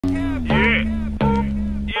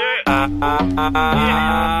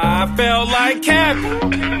I felt like cappin.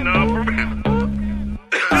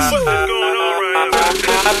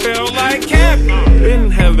 I felt like cappin. Been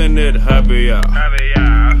having it happy hour.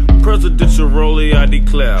 Presidential rollie, I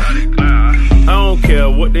declare. I don't care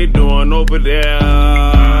what they doing over there.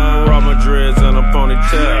 Rob my dreads and a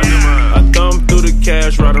ponytail. I thumb through the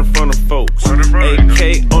cash right in front of folks.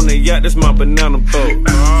 AK on the yacht, that's my banana boat.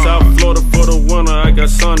 South Florida for the winter, I got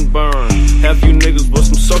sunburn. Half you niggas with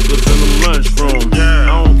some suckers in the lunchroom.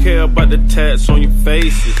 I don't care about the tats on your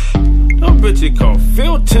faces. Them bitches cost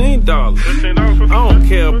 $15. I don't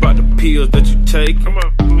care about the pills that you take.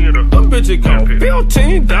 Them bitches cost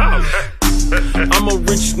 $15. I'm a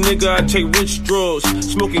rich nigga, I take rich drugs.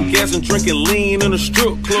 Smoking gas and drinking lean in a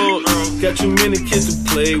strip club. Got too many kids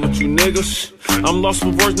to play with you niggas. I'm lost for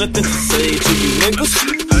words, nothing to say to you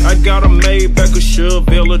niggas. I got a Maybach, a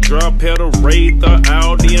Chevelle, a drop head, a Wraith, a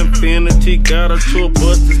Audi Infinity. Got a tour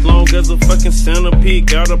bus as long as a fucking centipede.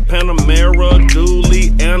 Got a Panamera, a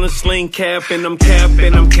dually, and a sling capping. I'm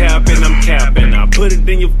capping, I'm capping, I'm capping. I put it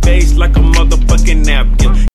in your face like a motherfucking napkin.